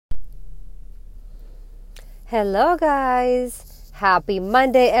Hello guys, happy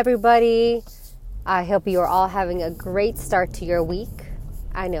Monday everybody. I hope you are all having a great start to your week.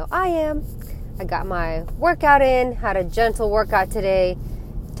 I know I am. I got my workout in, had a gentle workout today,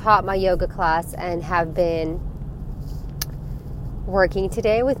 taught my yoga class, and have been working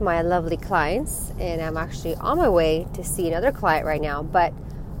today with my lovely clients. And I'm actually on my way to see another client right now. But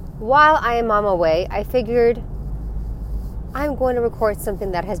while I am on my way, I figured I'm going to record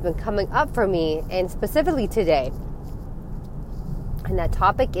something that has been coming up for me, and specifically today. And that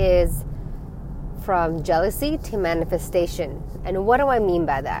topic is from jealousy to manifestation. And what do I mean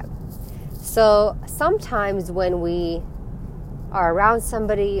by that? So sometimes when we are around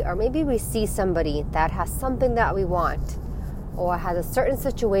somebody, or maybe we see somebody that has something that we want, or has a certain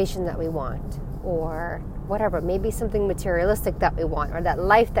situation that we want, or whatever, maybe something materialistic that we want, or that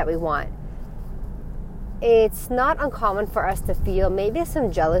life that we want, it's not uncommon for us to feel maybe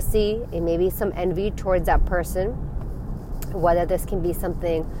some jealousy and maybe some envy towards that person, whether this can be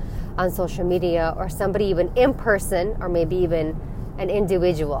something on social media or somebody even in person, or maybe even an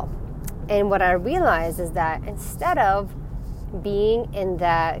individual. And what I realized is that instead of being in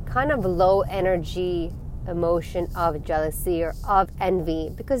that kind of low energy emotion of jealousy or of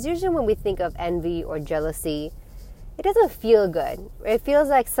envy, because usually when we think of envy or jealousy, it doesn't feel good. It feels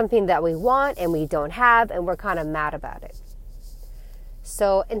like something that we want and we don't have, and we're kind of mad about it.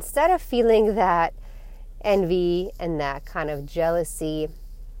 So instead of feeling that envy and that kind of jealousy,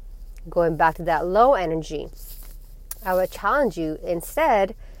 going back to that low energy, I would challenge you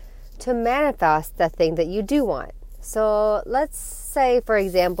instead to manifest the thing that you do want. So let's say, for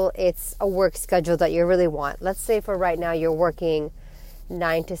example, it's a work schedule that you really want. Let's say for right now you're working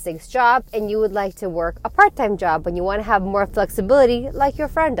 9 to 6 job, and you would like to work a part-time job, and you want to have more flexibility like your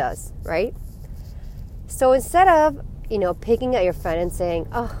friend does, right? So instead of, picking at your friend and saying,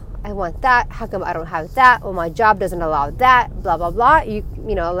 oh, I want that, how come I don't have that? Well, my job doesn't allow that, blah, blah, blah,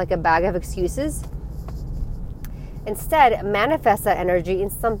 like a bag of excuses. Instead, manifest that energy in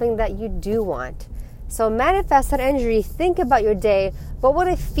something that you do want. So manifest that energy, think about your day. What would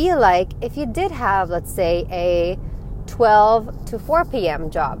it feel like if you did have, let's say, a 12 to 4 p.m.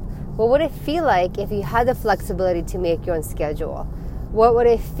 job? What would it feel like if you had the flexibility to make your own schedule? What would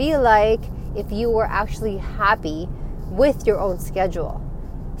it feel like if you were actually happy with your own schedule?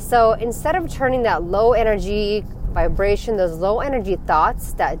 So instead of turning that low energy vibration, those low energy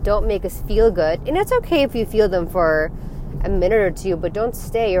thoughts that don't make us feel good, and it's okay if you feel them for a minute or two, but don't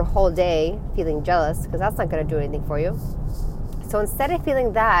stay your whole day feeling jealous, because that's not going to do anything for you. So instead of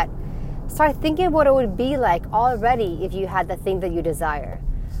feeling that, start thinking what it would be like already if you had the thing that you desire.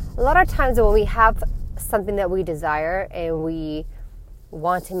 A lot of times when we have something that we desire and we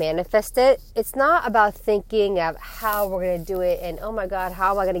want to manifest it, it's not about thinking of how we're going to do it and, oh my God,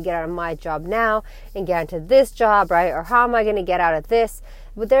 how am I going to get out of my job now and get into this job, right? Or how am I going to get out of this?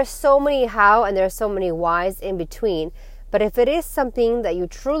 But there's so many how and there's so many whys in between. But if it is something that you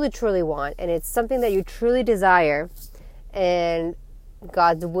truly, truly want, and it's something that you truly desire, and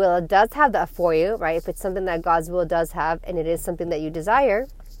God's will does have that for you, right? If it's something that God's will does have, and it is something that you desire,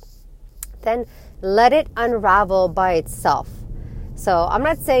 then let it unravel by itself. So I'm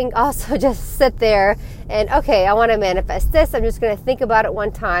not saying also just sit there and, okay, I want to manifest this. I'm just going to think about it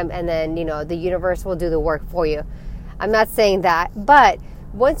one time, and then, the universe will do the work for you. I'm not saying that, but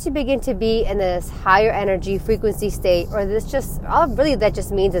once you begin to be in this higher energy frequency state, or really that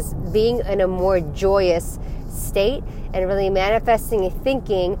just means is being in a more joyous state and really manifesting and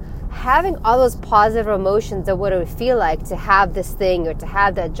thinking, having all those positive emotions of what it would feel like to have this thing, or to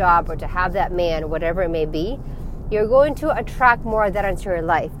have that job, or to have that man, whatever it may be, you're going to attract more of that into your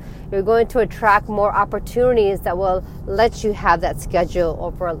life. You're going to attract more opportunities that will let you have that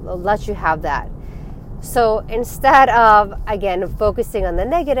schedule, or let you have that. So instead of, again, focusing on the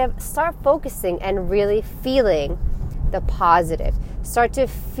negative, start focusing and really feeling the positive. Start to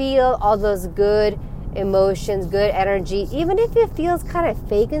feel all those good emotions, good energy. Even if it feels kind of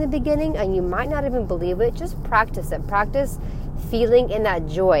fake in the beginning and you might not even believe it, just practice it. Practice feeling in that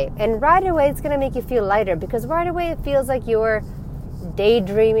joy. And right away, it's going to make you feel lighter, because right away it feels like you're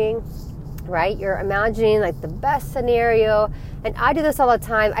daydreaming, right? You're imagining like the best scenario. And I do this all the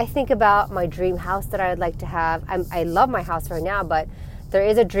time. I think about my dream house that I would like to have. I love my house right now, but there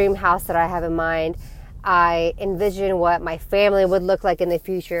is a dream house that I have in mind. I envision what my family would look like in the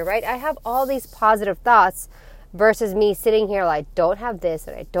future, right? I have all these positive thoughts versus me sitting here like, don't have this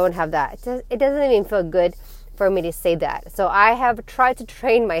and I don't have that. It doesn't even feel good for me to say that. So I have tried to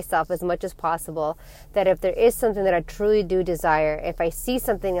train myself as much as possible that if there is something that I truly do desire, if I see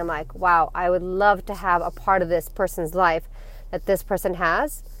something, I'm like, wow, I would love to have a part of this person's life that this person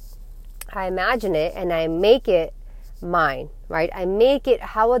has, I imagine it and I make it mine, right? I make it,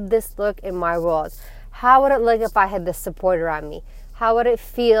 how would this look in my world? How would it look if I had this support around me? How would it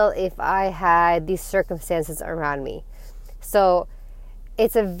feel if I had these circumstances around me? So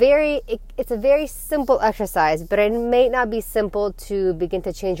it's a very simple exercise, but it may not be simple to begin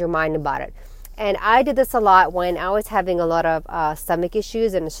to change your mind about it. And I did this a lot when I was having a lot of stomach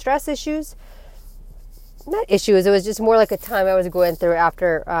issues and stress issues. Not issues, it was just more like a time I was going through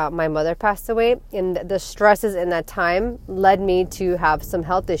after my mother passed away. And the stresses in that time led me to have some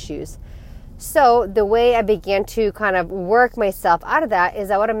health issues. So the way I began to kind of work myself out of that is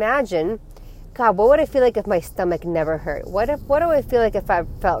I would imagine, God, what would I feel like if my stomach never hurt? What do I feel like if I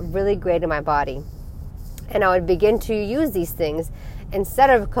felt really great in my body? And I would begin to use these things instead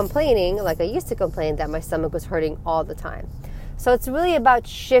of complaining, like I used to complain that my stomach was hurting all the time. So it's really about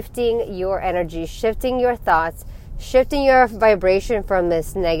shifting your energy, shifting your thoughts, shifting your vibration from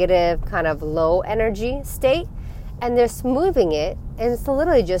this negative kind of low energy state, and just moving it. And it's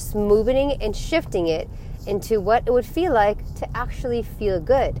literally just moving it and shifting it into what it would feel like to actually feel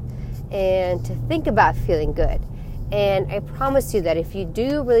good and to think about feeling good. And I promise you that if you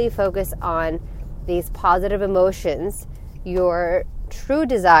do really focus on these positive emotions, your true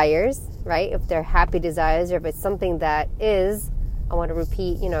desires, right? If they're happy desires, or if it's something that is, I want to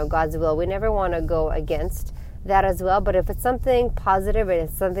repeat, God's will. We never want to go against that as well. But if it's something positive and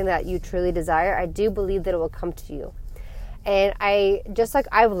it's something that you truly desire, I do believe that it will come to you. And just like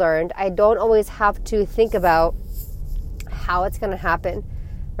I've learned, I don't always have to think about how it's going to happen,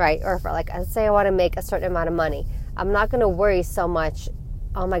 right? Or if, like, let's say I want to make a certain amount of money. I'm not going to worry so much,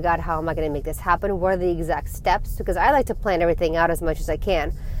 oh my God, how am I going to make this happen? What are the exact steps? Because I like to plan everything out as much as I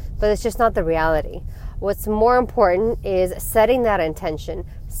can, but it's just not the reality. What's more important is setting that intention,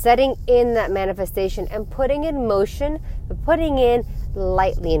 setting in that manifestation, and putting in motion, putting in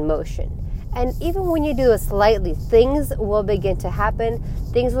lightly in motion. And even when you do this lightly, things will begin to happen.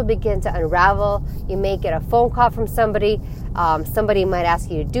 Things will begin to unravel. You may get a phone call from somebody. Somebody might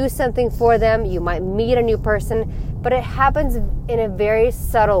ask you to do something for them. You might meet a new person. But it happens in a very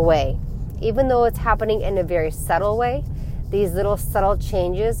subtle way. Even though it's happening in a very subtle way, these little subtle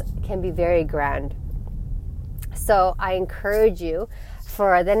changes can be very grand. So I encourage you,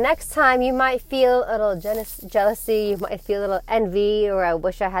 for the next time you might feel a little jealousy, you might feel a little envy, or I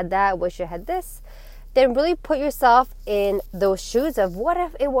wish I had that, I wish I had this, then really put yourself in those shoes of what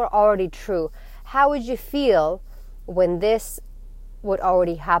if it were already true? How would you feel when this would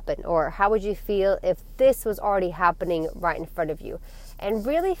already happen? Or how would you feel if this was already happening right in front of you? And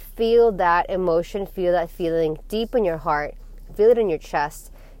really feel that emotion, feel that feeling deep in your heart, feel it in your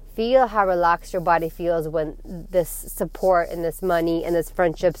chest. Feel how relaxed your body feels when this support and this money and this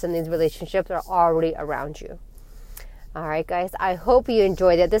friendships and these relationships are already around you. All right, guys, I hope you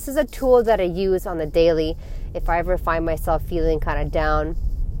enjoyed it. This is a tool that I use on the daily. If I ever find myself feeling kind of down,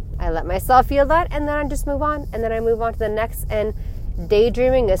 I let myself feel that, and then I just move on, and then I move on to the next. And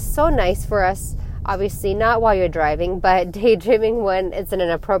daydreaming is so nice for us. Obviously, not while you're driving, but daydreaming when it's in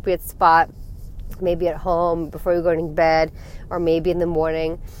an appropriate spot, maybe at home before you're going to bed, or maybe in the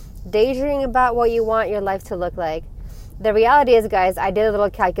morning. Daydreaming about what you want your life to look like. The reality is, guys, I did a little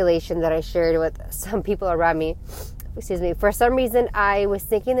calculation that I shared with some people around me. For some reason, I was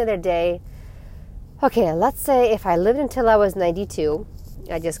thinking the other day, okay, let's say if I lived until I was 92,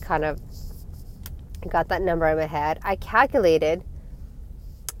 I just kind of got that number in my head. I calculated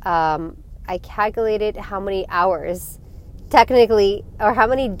how many hours technically, or how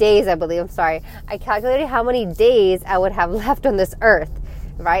many days, I calculated how many days I would have left on this earth,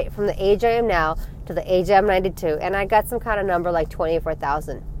 right? From the age I am now to the age I'm 92. And I got some kind of number like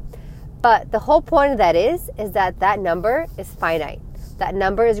 24,000. But the whole point of that is that number is finite. That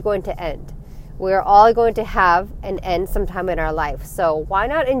number is going to end. We're all going to have an end sometime in our life. So why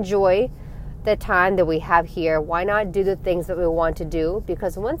not enjoy the time that we have here? Why not do the things that we want to do?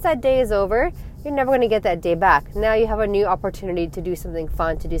 Because once that day is over, you're never going to get that day back. Now you have a new opportunity to do something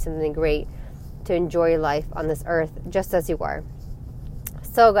fun, to do something great, to enjoy life on this earth just as you are.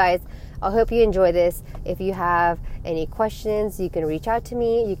 So guys, I hope you enjoy this. If you have any questions, you can reach out to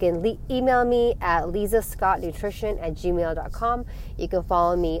me. You can email me at lisascottnutrition@gmail.com. You can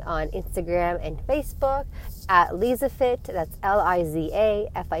follow me on Instagram and Facebook at LizaFit. That's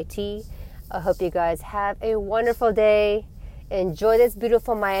LIZAFIT. I hope you guys have a wonderful day. Enjoy this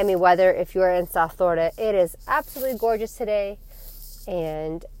beautiful Miami weather. If you're in South Florida, it is absolutely gorgeous today.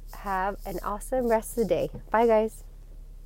 And have an awesome rest of the day. Bye, guys.